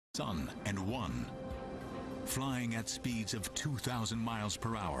Sun and won. Flying at speeds of 2,000 miles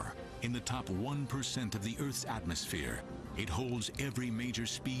per hour in the top 1% of the Earth's atmosphere, it holds every major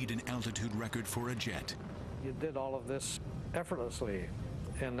speed and altitude record for a jet. You did all of this effortlessly,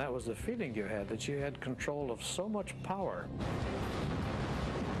 and that was the feeling you had, that you had control of so much power.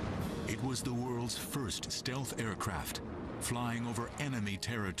 It was the world's first stealth aircraft, flying over enemy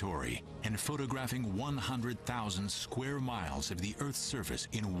territory and photographing 100,000 square miles of the Earth's surface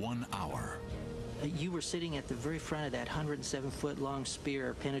in 1 hour. You were sitting at the very front of that 107-foot-long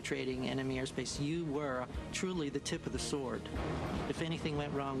spear penetrating enemy airspace. You were truly the tip of the sword. If anything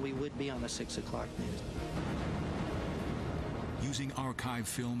went wrong, we would be on the 6 o'clock news. Using archive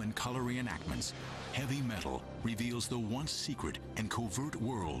film and color reenactments, Heavy Metal reveals the once secret and covert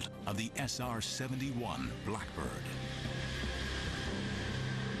world of the SR-71 Blackbird.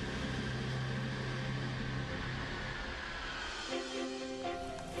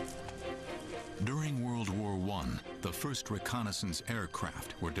 During World War I, the first reconnaissance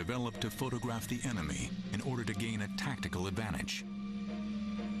aircraft were developed to photograph the enemy in order to gain a tactical advantage.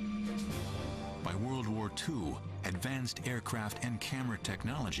 By World War II, advanced aircraft and camera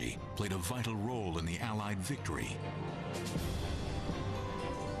technology played a vital role in the Allied victory.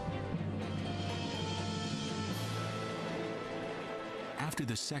 After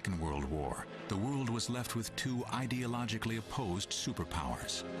the Second World War, the world was left with two ideologically opposed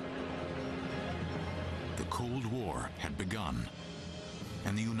superpowers. The Cold War had begun,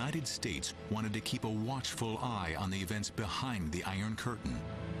 and the United States wanted to keep a watchful eye on the events behind the Iron Curtain.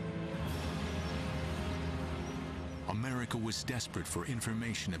 America was desperate for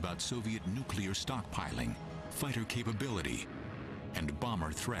information about Soviet nuclear stockpiling, fighter capability, and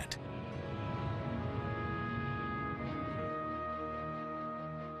bomber threat.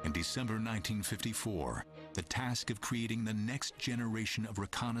 In December 1954, the task of creating the next generation of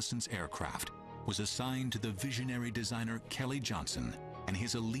reconnaissance aircraft was assigned to the visionary designer Kelly Johnson and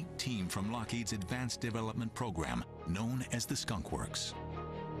his elite team from Lockheed's Advanced Development Program, known as the Skunk Works.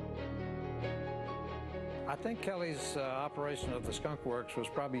 I think Kelly's operation of the Skunk Works was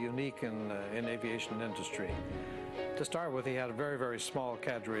probably unique in aviation industry. To start with, he had a very, very small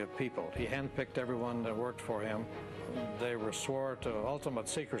cadre of people. He handpicked everyone that worked for him. They were swore to ultimate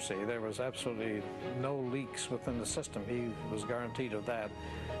secrecy. There was absolutely no leaks within the system. He was guaranteed of that.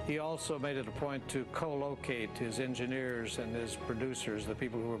 He also made it a point to co-locate his engineers and his producers, the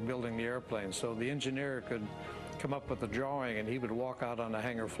people who were building the airplanes, so the engineer could come up with a drawing and he would walk out on the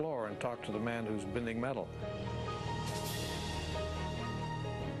hangar floor and talk to the man who's bending metal.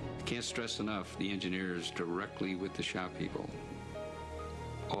 Can't stress enough the engineers directly with the shop people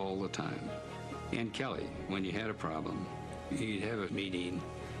all the time. And Kelly, when you had a problem, you'd have a meeting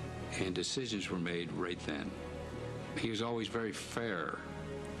and decisions were made right then. He was always very fair.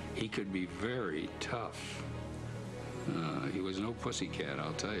 He could be very tough. He was no pussycat,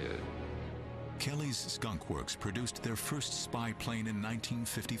 I'll tell you. Kelly's Skunk Works produced their first spy plane in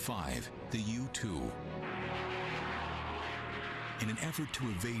 1955, the U-2. In an effort to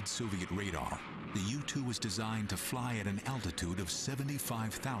evade Soviet radar, the U-2 was designed to fly at an altitude of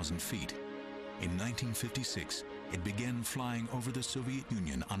 75,000 feet. In 1956, it began flying over the Soviet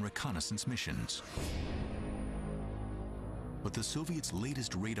Union on reconnaissance missions. But the Soviets'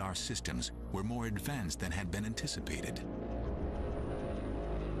 latest radar systems were more advanced than had been anticipated.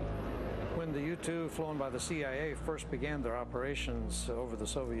 When the U-2 flown by the CIA first began their operations over the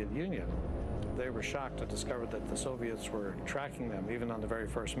Soviet Union, they were shocked to discover that the Soviets were tracking them even on the very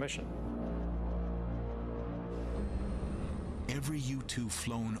first mission. Every U-2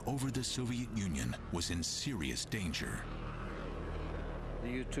 flown over the Soviet Union was in serious danger. The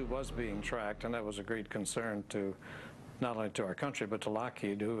U-2 was being tracked, and that was a great concern to not only to our country, but to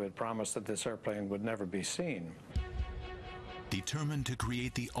Lockheed, who had promised that this airplane would never be seen. Determined to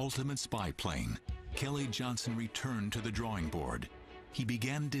create the ultimate spy plane, Kelly Johnson returned to the drawing board. He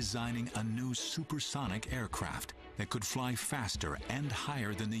began designing a new supersonic aircraft that could fly faster and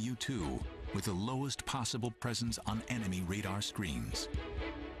higher than the U-2, with the lowest possible presence on enemy radar screens.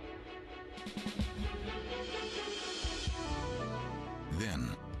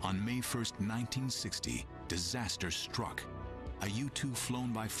 Then, on May 1st, 1960, disaster struck. A U-2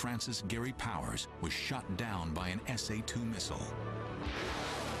 flown by Francis Gary Powers was shot down by an SA-2 missile.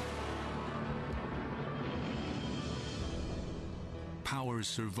 Powers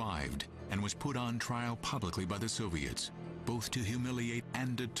survived and was put on trial publicly by the Soviets, both to humiliate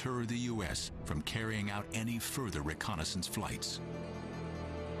and deter the U.S. from carrying out any further reconnaissance flights.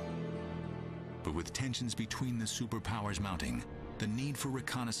 But with tensions between the superpowers mounting, the need for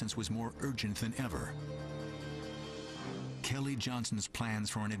reconnaissance was more urgent than ever. Kelly Johnson's plans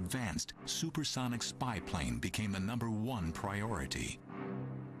for an advanced supersonic spy plane became the #1 priority.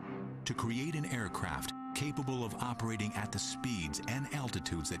 To create an aircraft capable of operating at the speeds and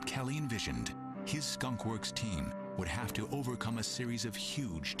altitudes that Kelly envisioned, his Skunk Works team would have to overcome a series of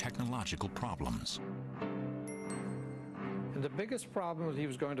huge technological problems. And the biggest problem that he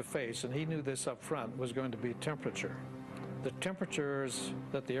was going to face, and he knew this up front, was going to be temperature. The temperatures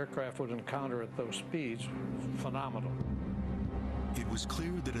that the aircraft would encounter at those speeds, phenomenal. It was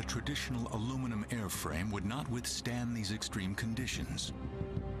clear that a traditional aluminum airframe would not withstand these extreme conditions.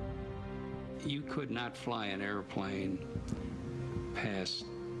 You could not fly an airplane past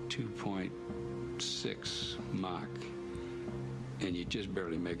 2.6 Mach, and you just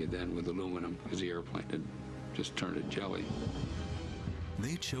barely make it then with aluminum because the airplane had just turned to jelly.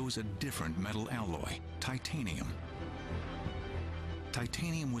 They chose a different metal alloy, titanium.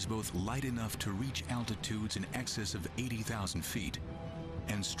 Titanium was both light enough to reach altitudes in excess of 80,000 feet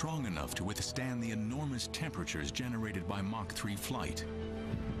and strong enough to withstand the enormous temperatures generated by Mach 3 flight.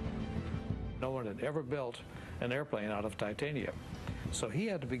 No one had ever built an airplane out of titanium. So he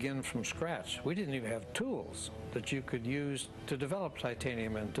had to begin from scratch. We didn't even have tools that you could use to develop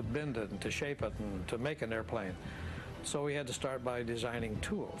titanium and to bend it and to shape it and to make an airplane. So we had to start by designing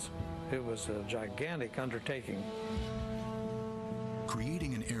tools. It was a gigantic undertaking.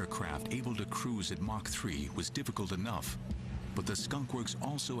 Creating an aircraft able to cruise at Mach 3 was difficult enough, but the Skunk Works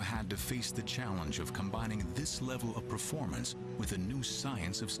also had to face the challenge of combining this level of performance with the new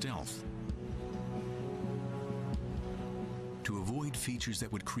science of stealth. To avoid features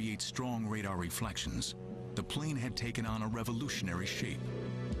that would create strong radar reflections, the plane had taken on a revolutionary shape.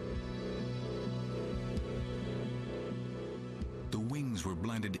 The wings were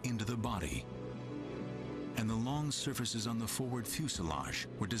blended into the body, and the long surfaces on the forward fuselage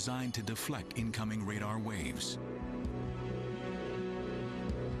were designed to deflect incoming radar waves.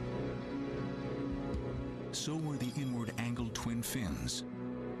 So were the inward angled twin fins,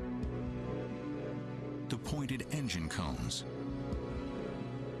 the pointed engine cones,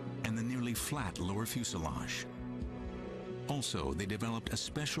 and the nearly flat lower fuselage. Also, they developed a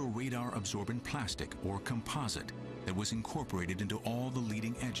special radar-absorbent plastic, or composite, that was incorporated into all the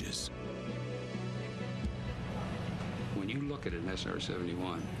leading edges. When you look at an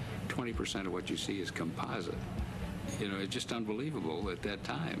SR-71, 20% of what you see is composite. You know, it's just unbelievable at that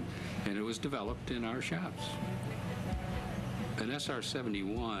time. And it was developed in our shops. An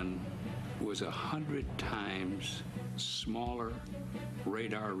SR-71 was 100 times smaller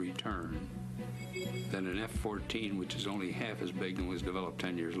radar return than an F-14, which is only half as big and was developed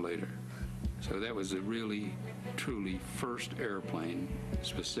 10 years later. So that was a really, truly first airplane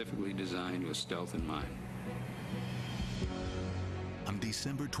specifically designed with stealth in mind. On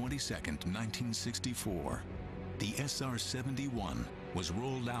December 22nd, 1964, the SR-71 was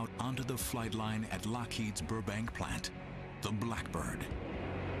rolled out onto the flight line at Lockheed's Burbank plant, the Blackbird.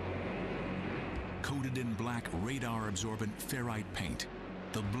 Coated in black radar-absorbent ferrite paint,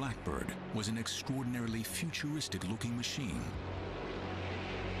 the Blackbird was an extraordinarily futuristic-looking machine.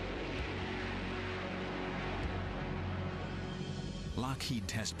 Lockheed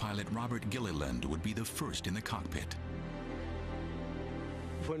test pilot Robert Gilliland would be the first in the cockpit.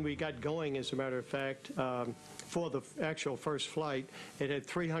 When we got going, as a matter of fact, for the actual first flight, it had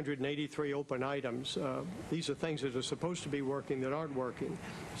 383 open items. These are things that are supposed to be working that aren't working.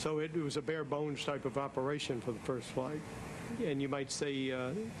 So it was a bare bones type of operation for the first flight. And you might say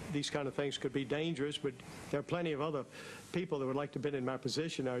these kind of things could be dangerous, but there are plenty of other people that would like to have been in my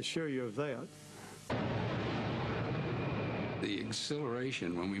position, I assure you of that. The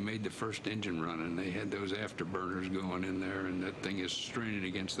exhilaration when we made the first engine run and they had those afterburners going in there and that thing is straining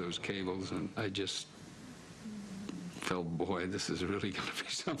against those cables, and I just felt, boy, this is really going to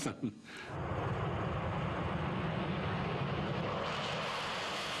be something.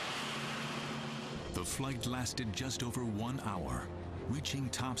 The flight lasted just over 1 hour, reaching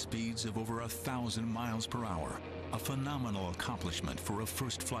top speeds of over 1,000 miles per hour, a phenomenal accomplishment for a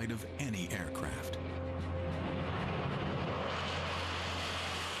first flight of any aircraft.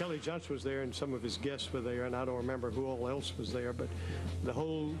 Kelly Johnson was there and some of his guests were there, and I don't remember who all else was there, but the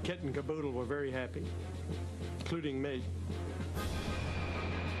whole kit and caboodle were very happy, including me.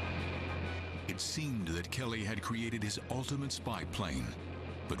 It seemed that Kelly had created his ultimate spy plane,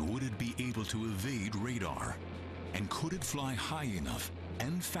 but would it be able to evade radar? And could it fly high enough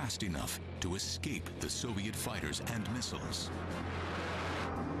and fast enough to escape the Soviet fighters and missiles?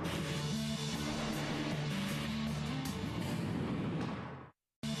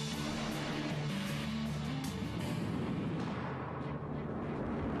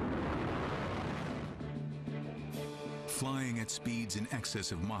 Flying at speeds in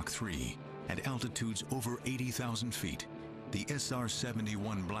excess of Mach 3, at altitudes over 80,000 feet, the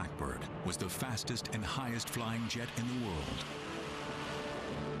SR-71 Blackbird was the fastest and highest flying jet in the world.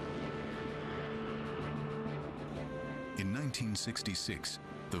 In 1966,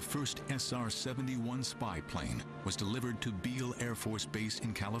 the first SR-71 spy plane was delivered to Beale Air Force Base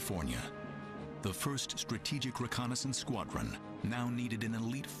in California. The first Strategic Reconnaissance Squadron now needed an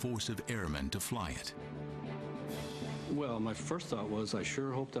elite force of airmen to fly it. Well, my first thought was, I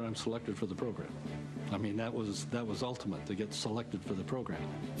sure hope that I'm selected for the program. I mean, that was ultimate, to get selected for the program.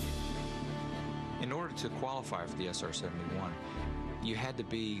 In order to qualify for the SR-71, you had to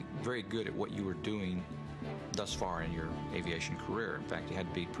be very good at what you were doing thus far in your aviation career. In fact, you had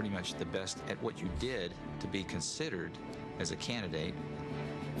to be pretty much the best at what you did to be considered as a candidate.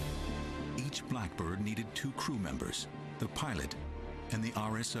 Each Blackbird needed 2 crew members, the pilot and the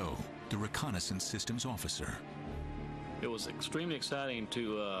RSO, the Reconnaissance Systems Officer. It was extremely exciting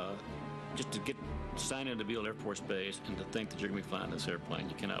to just to get signed into Beale Air Force Base and to think that you're going to be flying this airplane.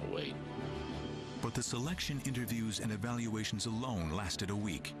 You cannot wait. But the selection interviews and evaluations alone lasted a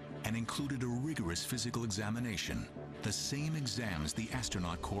week and included a rigorous physical examination, the same exams the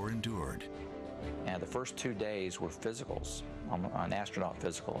astronaut corps endured. And the first 2 days were physicals, an astronaut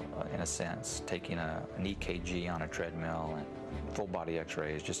physical in a sense, taking an EKG on a treadmill and full body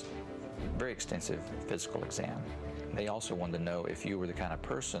x-rays, just very extensive physical exam. They also wanted to know if you were the kind of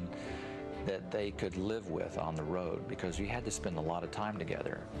person that they could live with on the road, because you had to spend a lot of time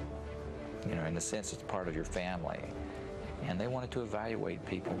together. You know, in the sense it's part of your family. And they wanted to evaluate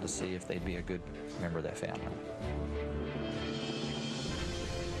people to see if they'd be a good member of that family.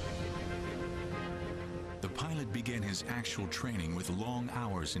 The pilot began his actual training with long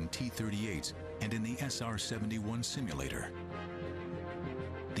hours in T-38s and in the SR-71 simulator.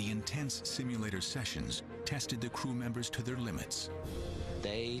 The intense simulator sessions tested the crew members to their limits.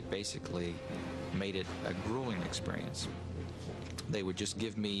 They basically made it a grueling experience. They would just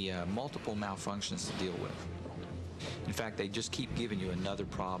give me multiple malfunctions to deal with. In fact, they just keep giving you another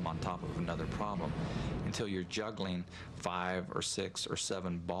problem on top of another problem until you're juggling 5 or 6 or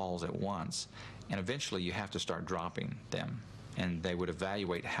 7 balls at once. And eventually you have to start dropping them. And they would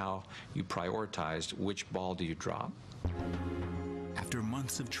evaluate how you prioritized which ball do you drop. After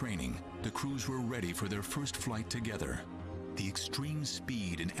months of training, the crews were ready for their first flight together. The extreme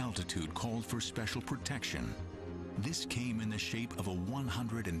speed and altitude called for special protection. This came in the shape of a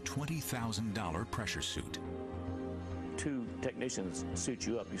 $120,000 pressure suit. 2 technicians suit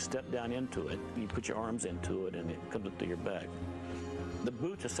you up. You step down into it, you put your arms into it, and it comes up to your back. The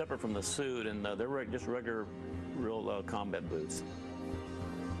boots are separate from the suit, and they're just regular, real combat boots.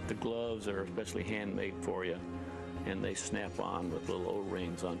 The gloves are especially handmade for you, and they snap on with little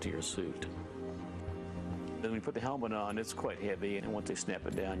O-rings onto your suit. Then when you put the helmet on, it's quite heavy, and once they snap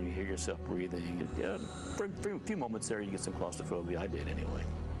it down, you hear yourself breathing. For a few moments there, you get some claustrophobia. I did anyway.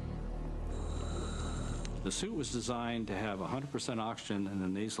 The suit was designed to have 100% oxygen in the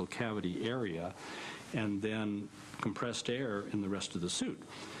nasal cavity area and then compressed air in the rest of the suit,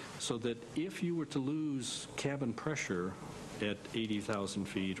 so that if you were to lose cabin pressure at 80,000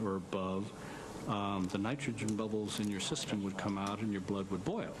 feet or above, the nitrogen bubbles in your system would come out and your blood would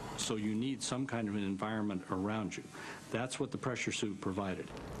boil. So you need some kind of an environment around you. That's what the pressure suit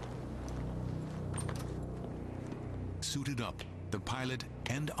provided. Suited up, the pilot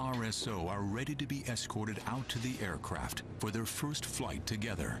and RSO are ready to be escorted out to the aircraft for their first flight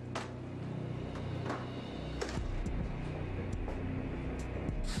together.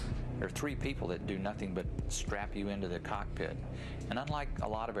 There are 3 people that do nothing but strap you into the cockpit. And unlike a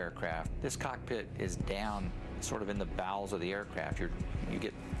lot of aircraft, this cockpit is down sort of in the bowels of the aircraft. You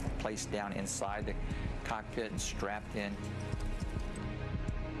get placed down inside the cockpit and strapped in.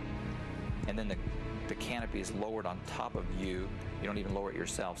 And then the canopy is lowered on top of you. You don't even lower it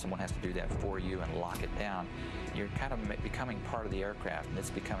yourself. Someone has to do that for you and lock it down. You're kind of becoming part of the aircraft, and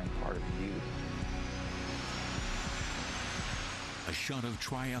it's becoming part of you. A shot of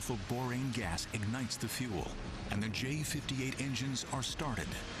triethylborane gas ignites the fuel, and the J-58 engines are started.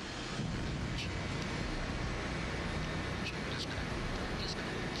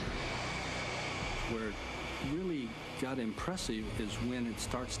 Where it really got impressive is when it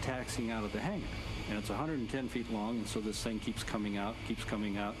starts taxiing out of the hangar. And it's 110 feet long, and so this thing keeps coming out, keeps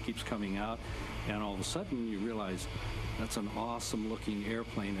coming out, keeps coming out, and all of a sudden you realize that's an awesome-looking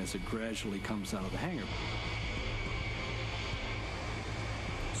airplane as it gradually comes out of the hangar.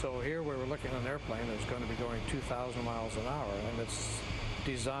 So here we were looking at an airplane that's going to be going 2,000 miles an hour, and its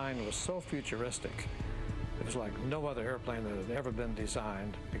design was so futuristic It was like no other airplane that had ever been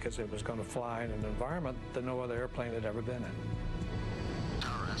designed, because it was going to fly in an environment that no other airplane had ever been in.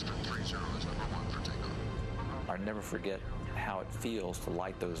 Tower Aspen 30 is number 1 for takeoff. I'll never forget how it feels to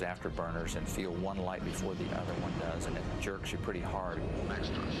light those afterburners and feel one light before the other one does, and it jerks you pretty hard. Max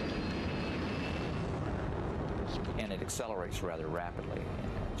thrust. And it accelerates rather rapidly.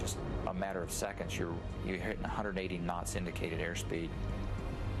 In just a matter of seconds, you're hitting 180 knots indicated airspeed,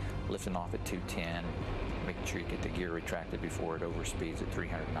 lifting off at 210, making sure you get the gear retracted before it overspeeds at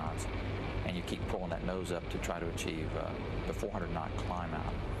 300 knots, and you keep pulling that nose up to try to achieve the 400-knot climb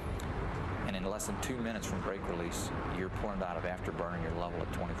out. And in less than 2 minutes from brake release, you're pulling out of afterburner, you're level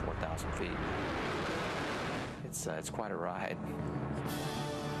at 24,000 feet. It's quite a ride.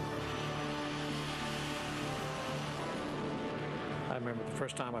 I remember the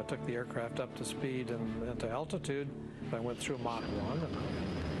first time I took the aircraft up to speed and to altitude. I went through Mach 1,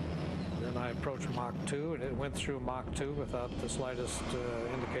 and then I approached Mach 2, and it went through Mach 2 without the slightest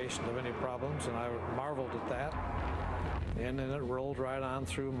indication of any problems, and I marveled at that. And then it rolled right on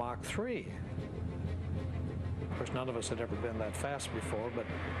through Mach 3. Of course, none of us had ever been that fast before, but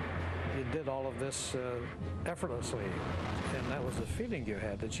it did all of this effortlessly. And that was the feeling you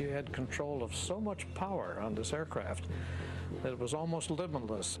had, that you had control of so much power on this aircraft that it was almost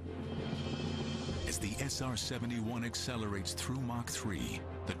limitless. As the SR-71 accelerates through Mach 3,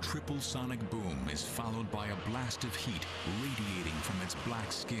 the triple sonic boom is followed by a blast of heat radiating from its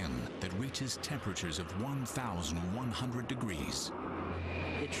black skin that reaches temperatures of 1,100 degrees.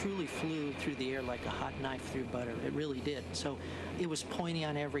 It truly flew through the air like a hot knife through butter. It really did. So it was pointy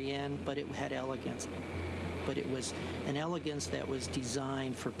on every end, but it had elegance. But it was an elegance that was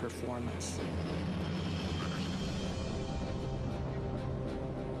designed for performance.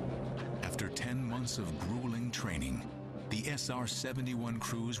 After 10 months of grueling training, the SR-71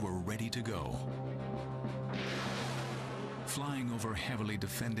 crews were ready to go. Flying over heavily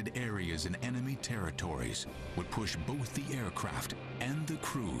defended areas in enemy territories would push both the aircraft and the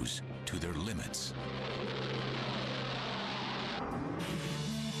crews to their limits.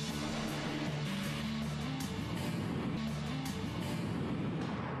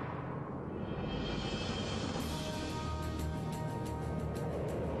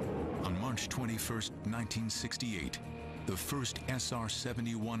 On March 21st, 1968, the first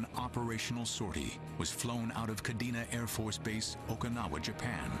SR-71 operational sortie was flown out of Kadena Air Force Base, Okinawa,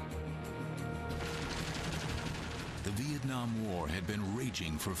 Japan. The Vietnam War had been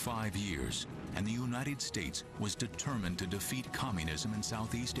raging for 5 years, and the United States was determined to defeat communism in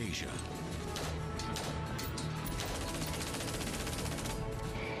Southeast Asia.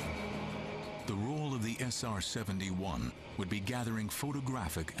 The role of the SR-71 would be gathering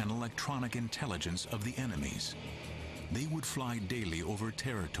photographic and electronic intelligence of the enemies. They would fly daily over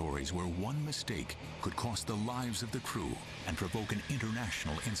territories where one mistake could cost the lives of the crew and provoke an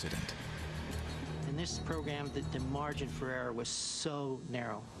international incident. In this program, the margin for error was so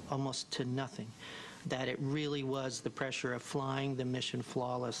narrow, almost to nothing, that it really was the pressure of flying the mission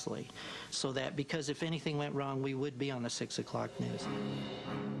flawlessly. So that, because if anything went wrong, we would be on the 6 o'clock news.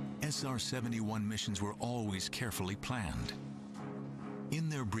 SR-71 missions were always carefully planned. In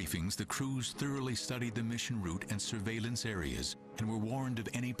their briefings, the crews thoroughly studied the mission route and surveillance areas and were warned of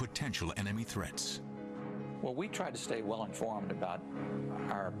any potential enemy threats. Well, we tried to stay well informed about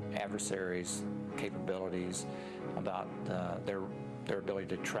our adversaries' capabilities, about their ability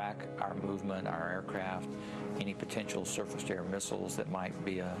to track our movement, our aircraft, any potential surface-to-air missiles that might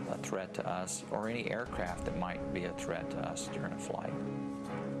be a threat to us, or any aircraft that might be a threat to us during a flight.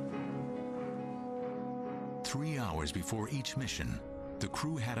 3 hours before each mission, the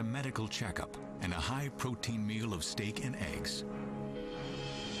crew had a medical checkup and a high-protein meal of steak and eggs.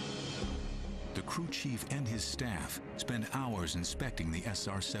 The crew chief and his staff spent hours inspecting the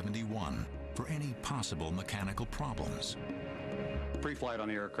SR-71 for any possible mechanical problems. Pre-flight on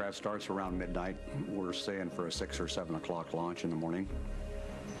the aircraft starts around midnight. We're staying for a 6 or 7 o'clock launch in the morning.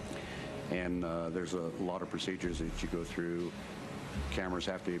 And there's a lot of procedures that you go through. Cameras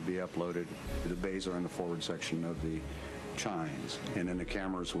have to be uploaded. The bays are in the forward section of the chines, and then the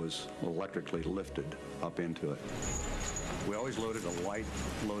cameras was electrically lifted up into it. We always loaded a light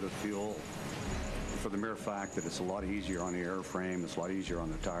load of fuel for the mere fact that it's a lot easier on the airframe, it's a lot easier on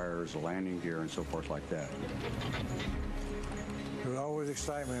the tires, the landing gear, and so forth like that. There was always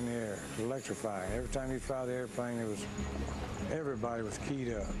excitement in the air, electrifying. Every time you fly the airplane, everybody was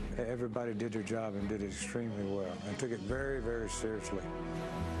keyed up. Everybody did their job and did it extremely well and took it very, very seriously.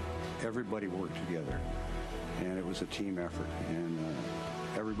 Everybody worked together, and it was a team effort, and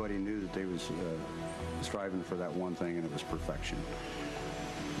everybody knew that they was striving for that one thing, and it was perfection.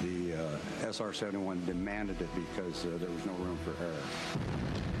 The SR-71 demanded it because there was no room for error.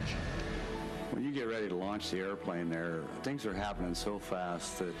 When you get ready to launch the airplane there, things are happening so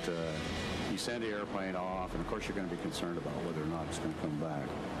fast that you send the airplane off, and of course you're going to be concerned about whether or not it's going to come back.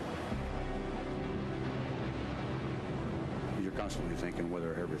 You're constantly thinking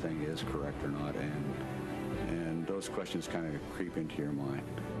whether everything is correct or not, and those questions kind of creep into your mind.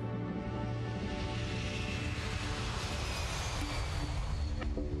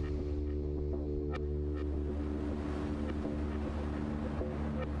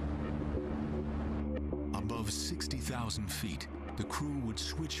 Above 60,000 feet, the crew would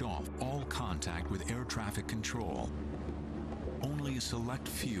switch off all contact with air traffic control. Only a select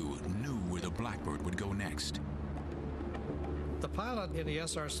few knew where the Blackbird would go next. The pilot in the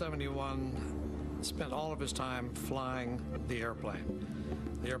SR-71 spent all of his time flying the airplane.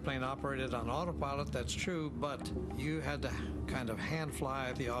 The airplane operated on autopilot, that's true, but you had to kind of hand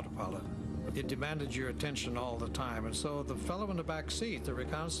fly the autopilot. It demanded your attention all the time, and so the fellow in the back seat, the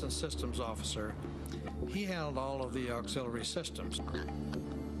reconnaissance systems officer, he handled all of the auxiliary systems.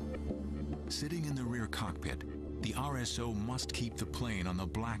 Sitting in the rear cockpit, the RSO must keep the plane on the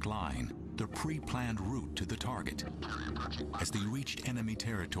black line, the pre-planned route to the target. As they reached enemy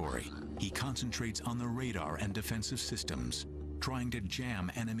territory, he concentrates on the radar and defensive systems, trying to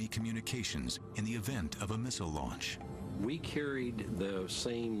jam enemy communications in the event of a missile launch. We carried the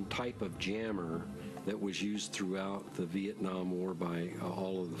same type of jammer that was used throughout the Vietnam War by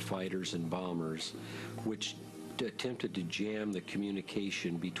all of the fighters and bombers, which attempted to jam the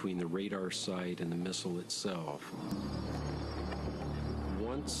communication between the radar site and the missile itself.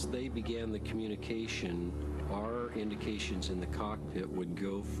 Once they began the communication, our indications in the cockpit would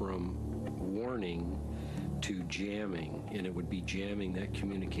go from warning to jamming, and it would be jamming that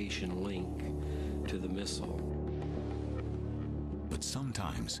communication link to the missile. But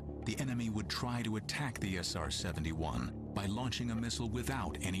sometimes, the enemy would try to attack the SR-71 by launching a missile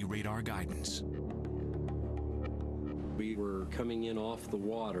without any radar guidance. We were coming in off the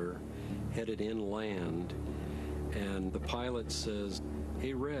water, headed inland, and the pilot says,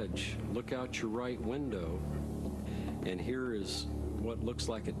 "Hey, Reg, look out your right window." And here is what looks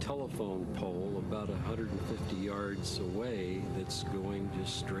like a telephone pole about 150 yards away that's going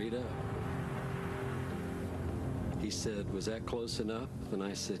just straight up. He said, "Was that close enough?" And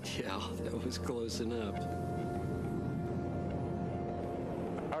I said, "Yeah, that was close enough."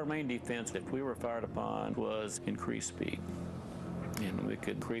 Our main defense, if we were fired upon, was increased speed. And we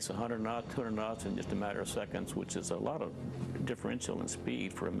could increase 100 knots, 200 knots in just a matter of seconds, which is a lot of differential in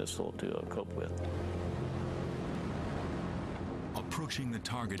speed for a missile to cope with. Approaching the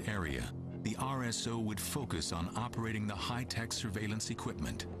target area, the RSO would focus on operating the high-tech surveillance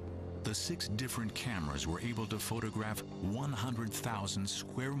equipment. The 6 different cameras were able to photograph 100,000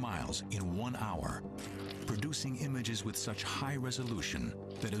 square miles in 1 hour, producing images with such high resolution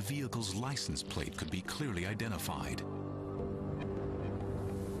that a vehicle's license plate could be clearly identified.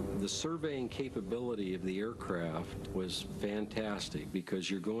 The surveying capability of the aircraft was fantastic because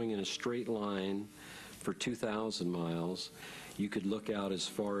you're going in a straight line for 2,000 miles. You could look out as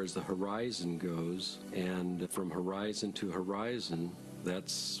far as the horizon goes, and from horizon to horizon,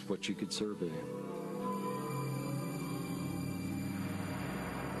 that's what you could survey.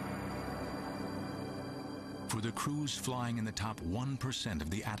 For the crews flying in the top 1% of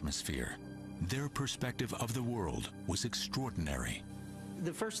the atmosphere, their perspective of the world was extraordinary.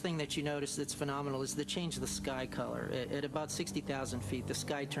 The first thing that you notice that's phenomenal is the change of the sky color. At about 60,000 feet, the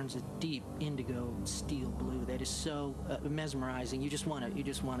sky turns a deep indigo steel blue that is so mesmerizing. You just want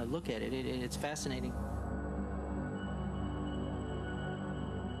to look at it. It's fascinating.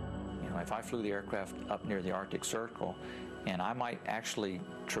 You know, if I flew the aircraft up near the Arctic Circle, and I might actually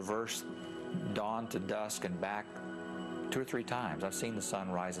traverse dawn to dusk and back 2 or 3 times. I've seen the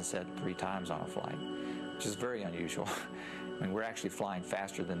sun rise and set 3 times on a flight, which is very unusual. I mean, we're actually flying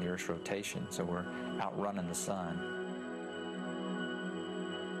faster than the Earth's rotation, so we're outrunning the sun.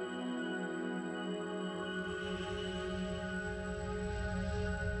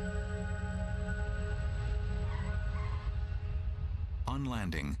 On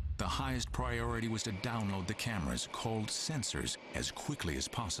landing, the highest priority was to download the cameras, called sensors, as quickly as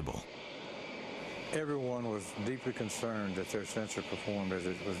possible. Everyone was deeply concerned that their sensor performed as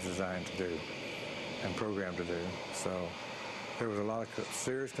it was designed to do and programmed to do. So there was a lot of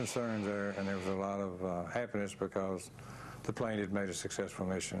serious concerns there, and there was a lot of happiness because the plane had made a successful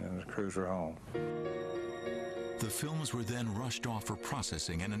mission and the crews were home. The films were then rushed off for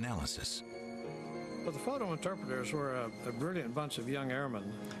processing and analysis. Well, the photo interpreters were a brilliant bunch of young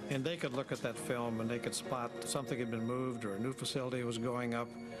airmen, and they could look at that film and they could spot something had been moved or a new facility was going up.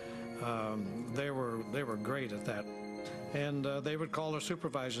 They were great at that. And they would call their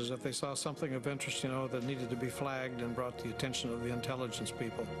supervisors if they saw something of interest, that needed to be flagged and brought to the attention of the intelligence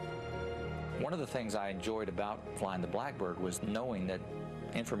people. One of the things I enjoyed about flying the Blackbird was knowing that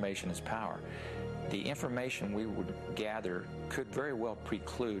information is power. The information we would gather could very well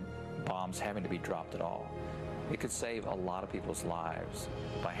preclude bombs having to be dropped at all. It could save a lot of people's lives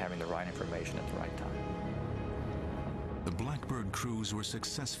by having the right information at the right time. The Blackbird crews were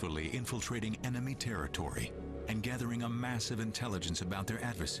successfully infiltrating enemy territory and gathering a massive intelligence about their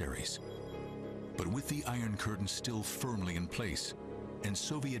adversaries. But with the Iron Curtain still firmly in place and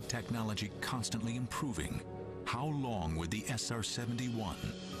Soviet technology constantly improving, how long would the SR-71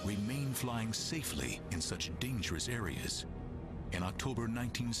 remain flying safely in such dangerous areas? In October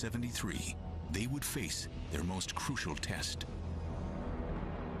 1973, they would face their most crucial test.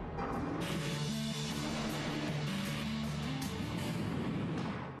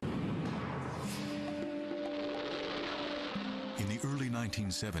 In the early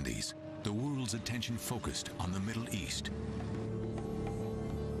 1970s, the world's attention focused on the Middle East.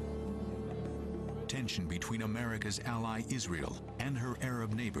 Tension between America's ally Israel and her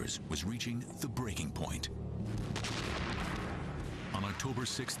Arab neighbors was reaching the breaking point. On October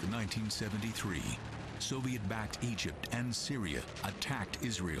 6, 1973, Soviet-backed Egypt and Syria attacked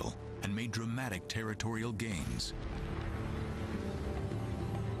Israel and made dramatic territorial gains.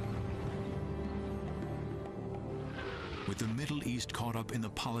 With the Middle East caught up in the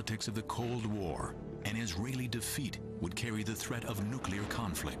politics of the Cold War, an Israeli defeat would carry the threat of nuclear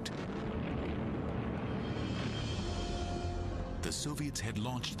conflict. The Soviets had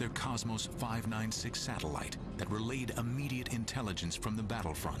launched their Cosmos 596 satellite that relayed immediate intelligence from the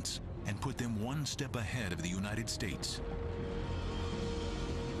battlefronts and put them one step ahead of the United States.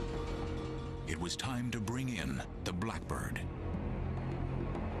 It was time to bring in the Blackbird.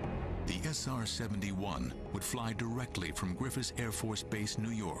 The SR-71 would fly directly from Griffiths Air Force Base, New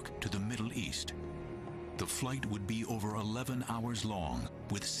York, to the Middle East. The flight would be over 11 hours long,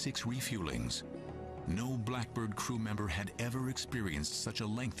 with 6 refuelings. No Blackbird crew member had ever experienced such a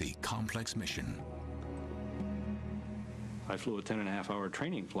lengthy, complex mission. I flew a 10.5-hour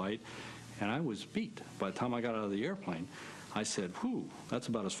training flight, and I was beat. By the time I got out of the airplane, I said, whew, that's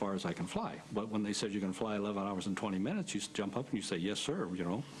about as far as I can fly. But when they said you can fly 11 hours and 20 minutes, you jump up and you say, yes, sir,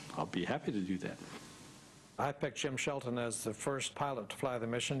 I'll be happy to do that. I picked Jim Shelton as the first pilot to fly the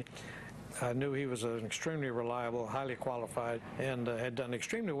mission. I knew he was an extremely reliable, highly qualified, and had done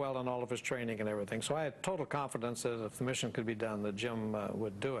extremely well in all of his training and everything. So I had total confidence that if the mission could be done, that Jim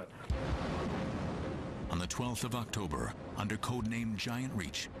would do it. On the 12th of October, under codename Giant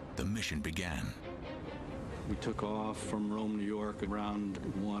Reach, the mission began. We took off from Rome, New York around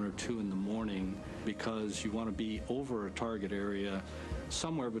 1 or 2 in the morning because you want to be over a target area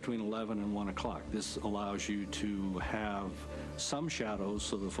somewhere between 11 and 1 o'clock. This allows you to have some shadows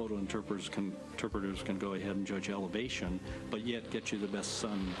so the photo interpreters can go ahead and judge elevation, but yet get you the best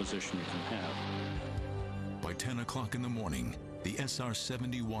sun position you can have. By 10 o'clock in the morning, the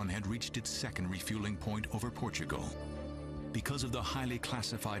SR-71 had reached its second refueling point over Portugal. Because of the highly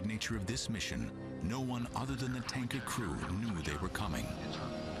classified nature of this mission, no one other than the tanker crew knew they were coming.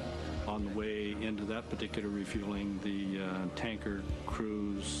 On the way into that particular refueling, the tanker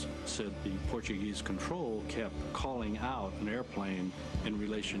crews said the Portuguese control kept calling out an airplane in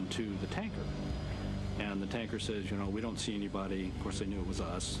relation to the tanker. And the tanker says, we don't see anybody. Of course, they knew it was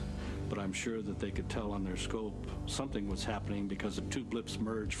us. But I'm sure that they could tell on their scope something was happening because the 2 blips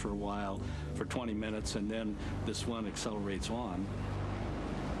merged for a while, for 20 minutes, and then this one accelerates on.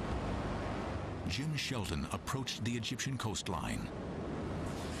 Jim Shelton approached the Egyptian coastline.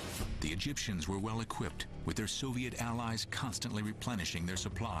 The Egyptians were well equipped, with their Soviet allies constantly replenishing their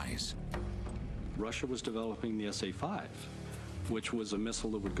supplies. Russia was developing the SA-5, which was a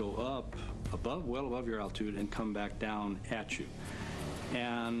missile that would go up, well above your altitude, and come back down at you.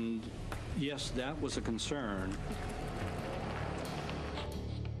 And yes, that was a concern.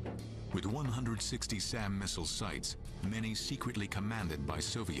 With 160 SAM missile sites, many secretly commanded by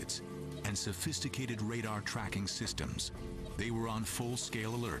Soviets, and sophisticated radar tracking systems, they were on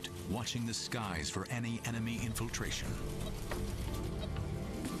full-scale alert, watching the skies for any enemy infiltration.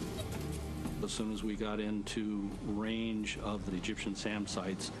 As soon as we got into range of the Egyptian SAM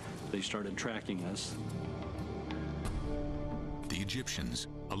sites, they started tracking us. The Egyptians,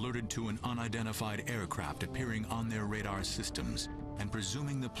 alerted to an unidentified aircraft appearing on their radar systems, and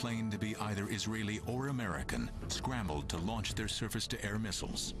presuming the plane to be either Israeli or American, scrambled to launch their surface-to-air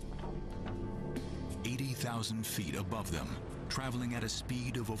missiles. 2,000 feet above them, traveling at a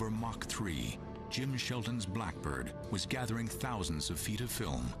speed of over Mach 3. Jim Shelton's Blackbird was gathering thousands of feet of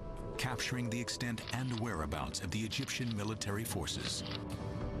film, capturing the extent and whereabouts of the Egyptian military forces.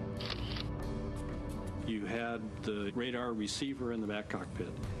 You had the radar receiver in the back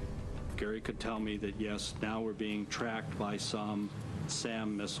cockpit. Gary could tell me that, yes, now we're being tracked by some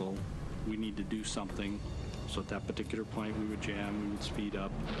SAM missile. We need to do something. So at that particular point, we would jam, we would speed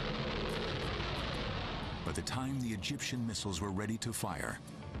up. By the time the Egyptian missiles were ready to fire,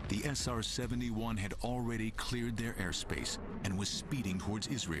 the SR-71 had already cleared their airspace and was speeding towards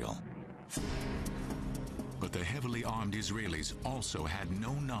Israel. But the heavily armed Israelis also had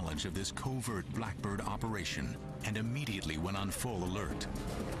no knowledge of this covert Blackbird operation and immediately went on full alert.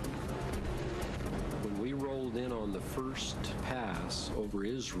 When we rolled in on the first pass over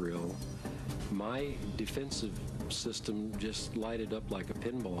Israel, my defensive system just lighted up like a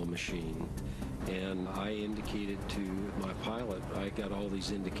pinball machine. And I indicated to my pilot, I got all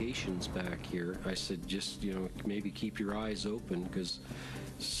these indications back here. I said, just, maybe keep your eyes open because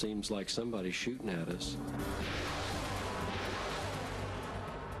it seems like somebody's shooting at us.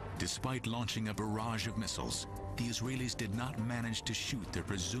 Despite launching a barrage of missiles, the Israelis did not manage to shoot their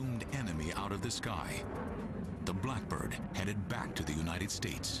presumed enemy out of the sky. The Blackbird headed back to the United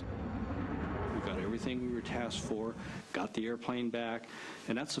States. We got everything we were tasked for, got the airplane back,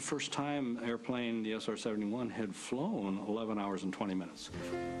 and that's the first time airplane, the SR-71, had flown 11 hours and 20 minutes.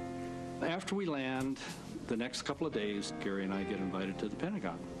 After we land, the next couple of days, Gary and I get invited to the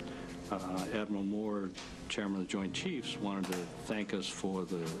Pentagon. Admiral Moore, chairman of the Joint Chiefs, wanted to thank us for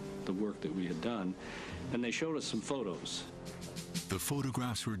the work that we had done, and they showed us some photos. The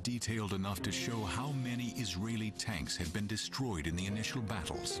photographs were detailed enough to show how many Israeli tanks had been destroyed in the initial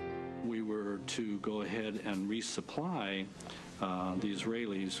battles. We were to go ahead and resupply the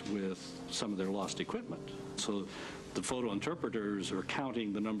Israelis with some of their lost equipment. So the photo interpreters are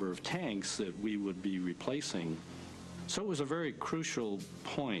counting the number of tanks that we would be replacing. So it was a very crucial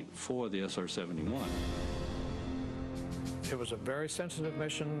point for the SR-71. It was a very sensitive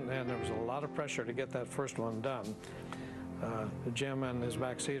mission, and there was a lot of pressure to get that first one done. Jim and his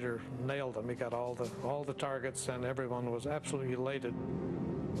backseater nailed them. He got all the targets, and everyone was absolutely elated.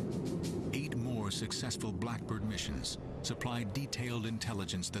 8 more successful Blackbird missions supplied detailed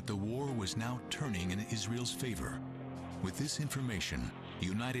intelligence that the war was now turning in Israel's favor. With this information, the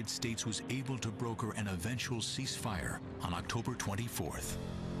United States was able to broker an eventual ceasefire on October 24th.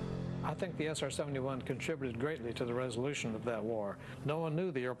 I think the SR-71 contributed greatly to the resolution of that war. No one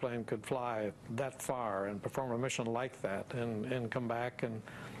knew the airplane could fly that far and perform a mission like that and come back and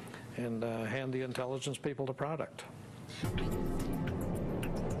hand the intelligence people the product.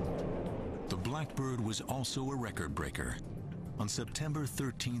 The Blackbird was also a record breaker. On September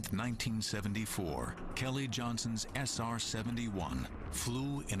 13, 1974, Kelly Johnson's SR-71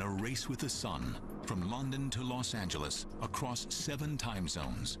 flew in a race with the sun from London to Los Angeles across 7 time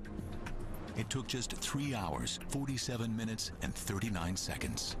zones. It took just 3 hours, 47 minutes, and 39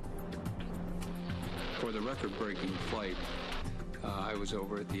 seconds. For the record-breaking flight, I was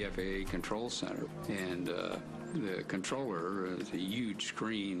over at the FAA Control Center, and the controller is a huge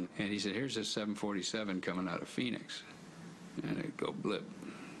screen, and he said, here's a 747 coming out of Phoenix. And it'd go blip.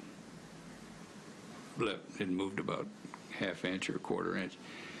 Blip. It moved about ½ inch or ¼ inch.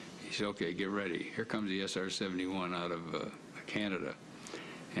 He said, okay, get ready. Here comes the SR-71 out of Canada.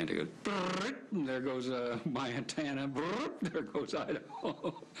 And it goes, and there goes my antenna, there goes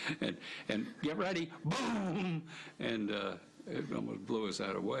Idaho. and get ready, boom! And it almost blew us out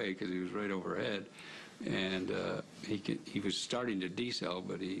of the way because he was right overhead. And he was starting to decel,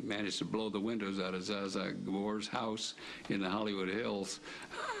 but he managed to blow the windows out of Zaza Gabor's house in the Hollywood Hills.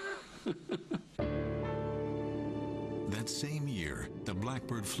 That same year, the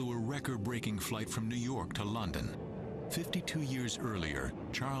Blackbird flew a record-breaking flight from New York to London. 52 years earlier,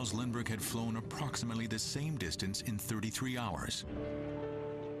 Charles Lindbergh had flown approximately the same distance in 33 hours.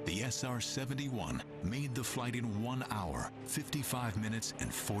 The SR-71 made the flight in 1 hour, 55 minutes,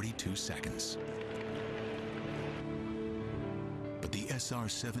 and 42 seconds. But the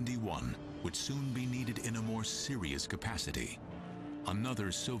SR-71 would soon be needed in a more serious capacity.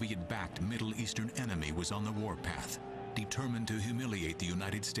 Another Soviet-backed Middle Eastern enemy was on the warpath, determined to humiliate the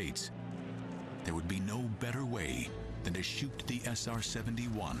United States. There would be no better way than to shoot the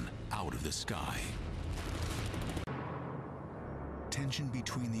SR-71 out of the sky. Tension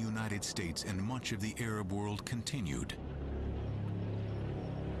between the United States and much of the Arab world continued.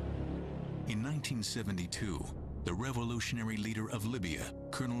 In 1972, the revolutionary leader of Libya,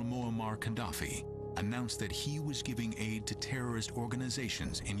 Colonel Muammar Gaddafi, announced that he was giving aid to terrorist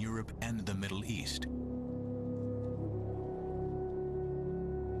organizations in Europe and the Middle East.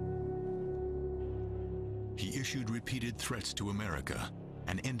 He issued repeated threats to America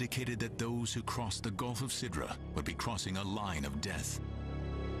and indicated that those who crossed the Gulf of Sidra would be crossing a line of death.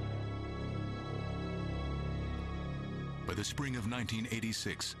 By the spring of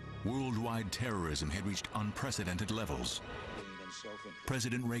 1986, worldwide terrorism had reached unprecedented levels.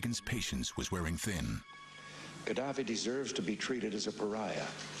 President Reagan's patience was wearing thin. Gaddafi deserves to be treated as a pariah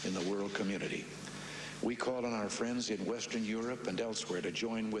in the world community. We call on our friends in Western Europe and elsewhere to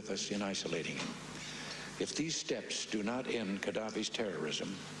join with us in isolating him. If these steps do not end Gaddafi's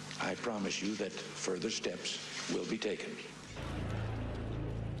terrorism, I promise you that further steps will be taken.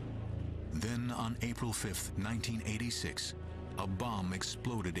 Then, on April 5th, 1986, a bomb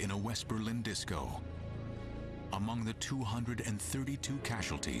exploded in a West Berlin disco. Among the 232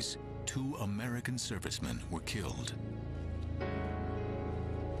 casualties, 2 American servicemen were killed.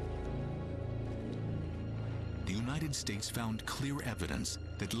 The United States found clear evidence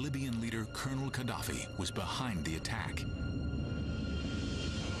that Libyan leader Colonel Gaddafi was behind the attack.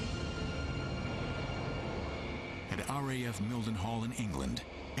 At RAF Mildenhall in England,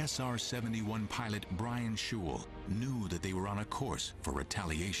 SR-71 pilot Brian Shule knew that they were on a course for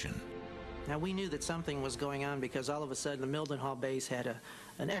retaliation. Now, we knew that something was going on because all of a sudden the Mildenhall base had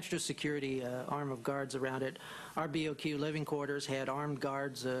an extra security arm of guards around it. Our BOQ living quarters had armed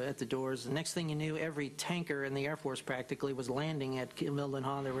guards at the doors. The next thing you knew, every tanker in the Air Force practically was landing at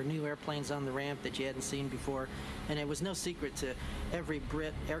Mildenhall. There were new airplanes on the ramp that you hadn't seen before, and it was no secret to every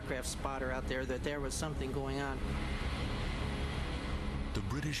Brit aircraft spotter out there that there was something going on. The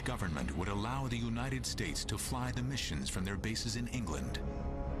British government would allow the United States to fly the missions from their bases in England.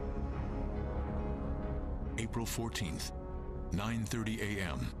 April 14th, 9:30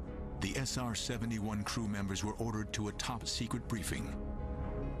 a.m., the SR-71 crew members were ordered to a top-secret briefing.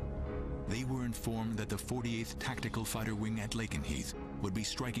 They were informed that the 48th Tactical Fighter Wing at Lakenheath would be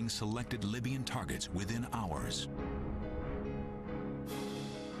striking selected Libyan targets within hours.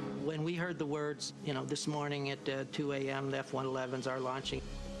 When we heard the words, this morning at 2 a.m., the F-111s are launching,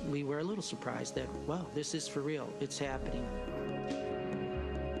 we were a little surprised that, wow, this is for real. It's happening.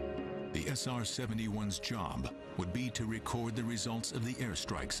 The SR-71's job would be to record the results of the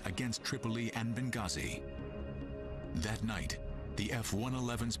airstrikes against Tripoli and Benghazi. That night, the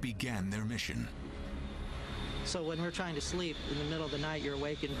F-111s began their mission. So when we're trying to sleep, in the middle of the night, you're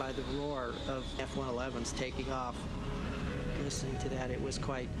awakened by the roar of F-111s taking off. Listening to that, it was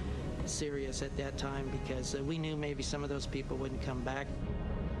quite serious at that time because we knew maybe some of those people wouldn't come back.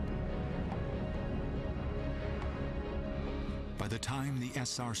 By the time the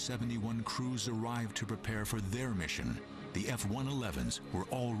SR-71 crews arrived to prepare for their mission, the F-111s were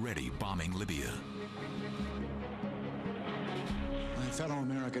already bombing Libya. My fellow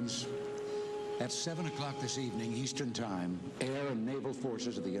Americans, at 7 o'clock this evening, Eastern Time, air and naval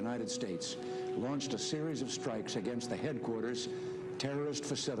forces of the United States launched a series of strikes against the headquarters, terrorist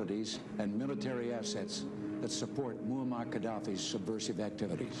facilities, and military assets that support Muammar Gaddafi's subversive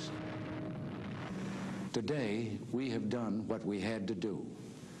activities. Today, we have done what we had to do.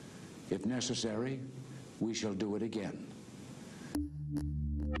 If necessary, we shall do it again.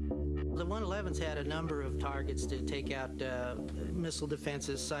 The 111s had a number of targets to take out missile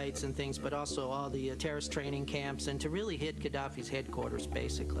defenses, sites and things, but also all the terrorist training camps, and to really hit Gaddafi's headquarters,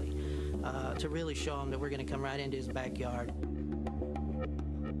 basically, to really show him that we're going to come right into his backyard.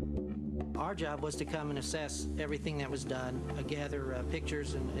 Our job was to come and assess everything that was done, gather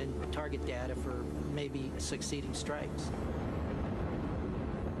pictures and target data for maybe succeeding strikes.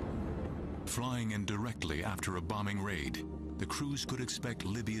 Flying in directly after a bombing raid, the crews could expect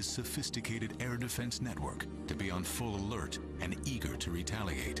Libya's sophisticated air defense network to be on full alert and eager to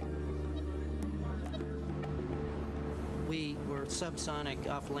retaliate. We were subsonic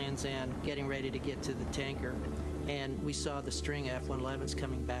off Land's End, getting ready to get to the tanker, and we saw the string of F-111s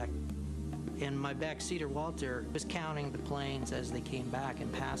coming back. And my backseater, Walter, was counting the planes as they came back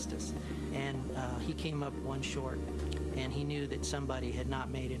and passed us. And he came up one short, and he knew that somebody had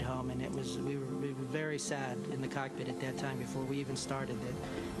not made it home. And we were very sad in the cockpit at that time before we even started that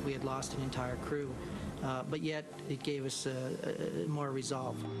we had lost an entire crew. But yet, it gave us more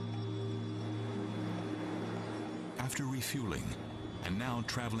resolve. After refueling, and now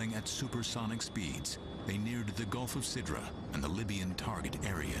traveling at supersonic speeds, they neared the Gulf of Sidra and the Libyan target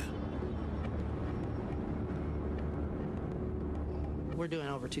area. We're doing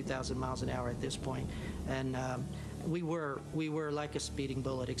over 2,000 miles an hour at this point, and we were like a speeding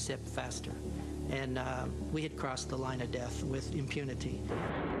bullet, except faster. And we had crossed the line of death with impunity.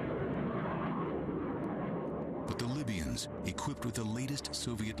 But the Libyans, equipped with the latest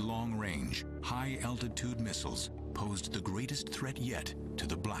Soviet long-range, high-altitude missiles, posed the greatest threat yet to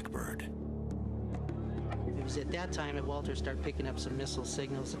the Blackbird. It was at that time that Walter started picking up some missile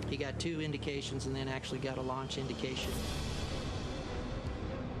signals. He got 2 indications and then actually got a launch indication.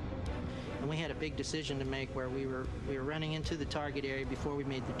 And we had a big decision to make where we were running into the target area before we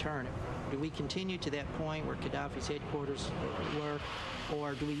made the turn. Do we continue to that point where Gaddafi's headquarters were,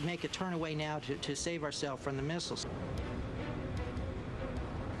 or do we make a turn away now to save ourselves from the missiles?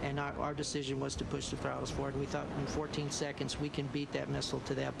 And our decision was to push the throttles forward. We thought in 14 seconds we can beat that missile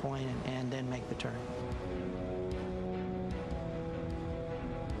to that point and then make the turn.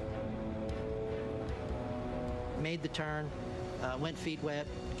 Made the turn, went feet wet,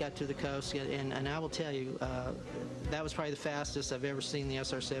 got to the coast, and I will tell you, that was probably the fastest I've ever seen the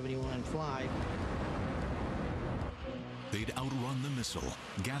SR-71 fly. They'd outrun the missile,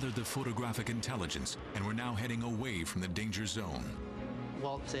 gathered the photographic intelligence, and were now heading away from the danger zone.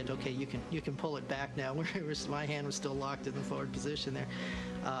 Walt said, okay, you can pull it back now. My hand was still locked in the forward position there.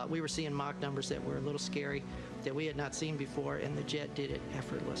 We were seeing Mach numbers that were a little scary, that we had not seen before, and the jet did it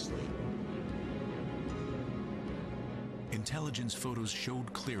effortlessly. Intelligence photos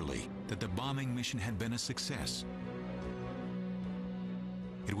showed clearly that the bombing mission had been a success.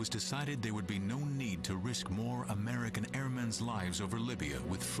 It was decided there would be no need to risk more American airmen's lives over Libya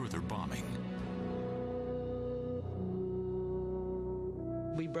with further bombing.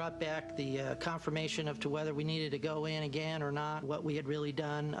 We brought back the confirmation of to whether we needed to go in again or not, what we had really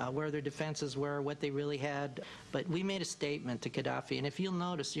done, where their defenses were, what they really had. But we made a statement to Gaddafi, and if you'll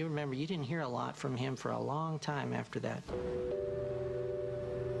notice, you remember, you didn't hear a lot from him for a long time after that.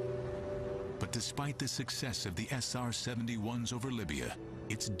 But despite the success of the SR-71s over Libya,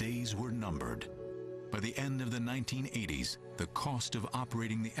 its days were numbered. By the end of the 1980s, the cost of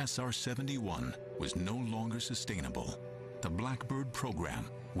operating the SR-71 was no longer sustainable. The Blackbird program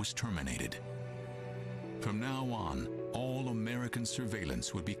was terminated. From now on, all American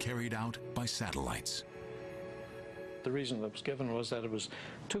surveillance would be carried out by satellites. The reason that was given was that it was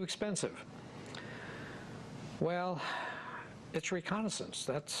too expensive. Well, it's reconnaissance.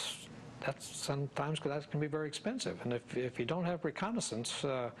 That's sometimes that can be very expensive. And if you don't have reconnaissance,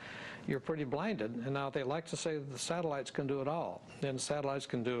 you're pretty blinded. And now they like to say that the satellites can do it all. And satellites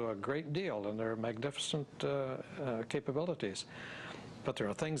can do a great deal, and they're magnificent capabilities. But there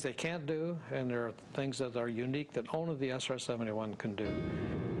are things they can't do, and there are things that are unique that only the SR-71 can do.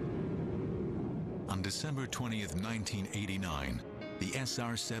 On December 20th, 1989, the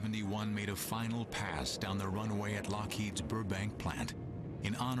SR-71 made a final pass down the runway at Lockheed's Burbank plant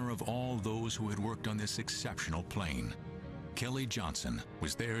in honor of all those who had worked on this exceptional plane. Kelly Johnson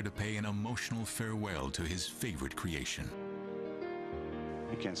was there to pay an emotional farewell to his favorite creation.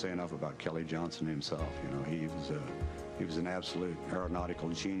 You can't say enough about Kelly Johnson himself. You know, he was an absolute aeronautical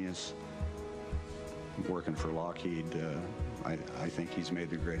genius. Working for Lockheed, I think he's made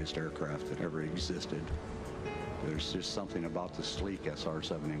the greatest aircraft that ever existed. There's just something about the sleek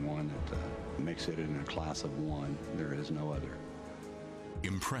SR-71 that makes it in a class of one. There is no other.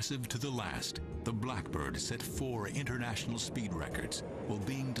 Impressive to the last, the Blackbird set 4 international speed records while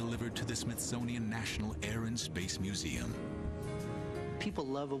being delivered to the Smithsonian National Air and Space Museum. People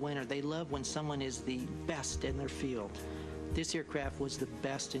love a winner. They love when someone is the best in their field. This aircraft was the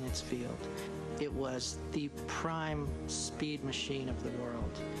best in its field. It was the prime speed machine of the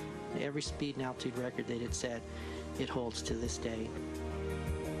world. Every speed and altitude record that it set, it holds to this day.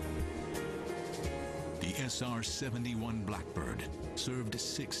 The SR-71 Blackbird served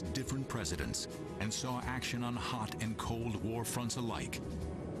 6 different presidents and saw action on hot and cold war fronts alike.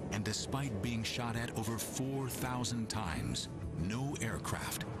 And despite being shot at over 4,000 times, no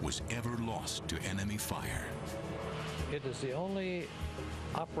aircraft was ever lost to enemy fire. It is the only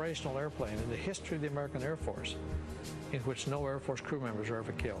operational airplane in the history of the American Air Force in which no Air Force crew members are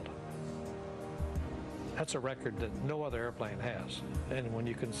ever killed. That's a record that no other airplane has. And when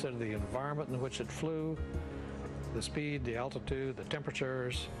you consider the environment in which it flew, the speed, the altitude, the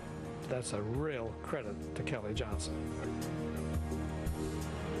temperatures, that's a real credit to Kelly Johnson.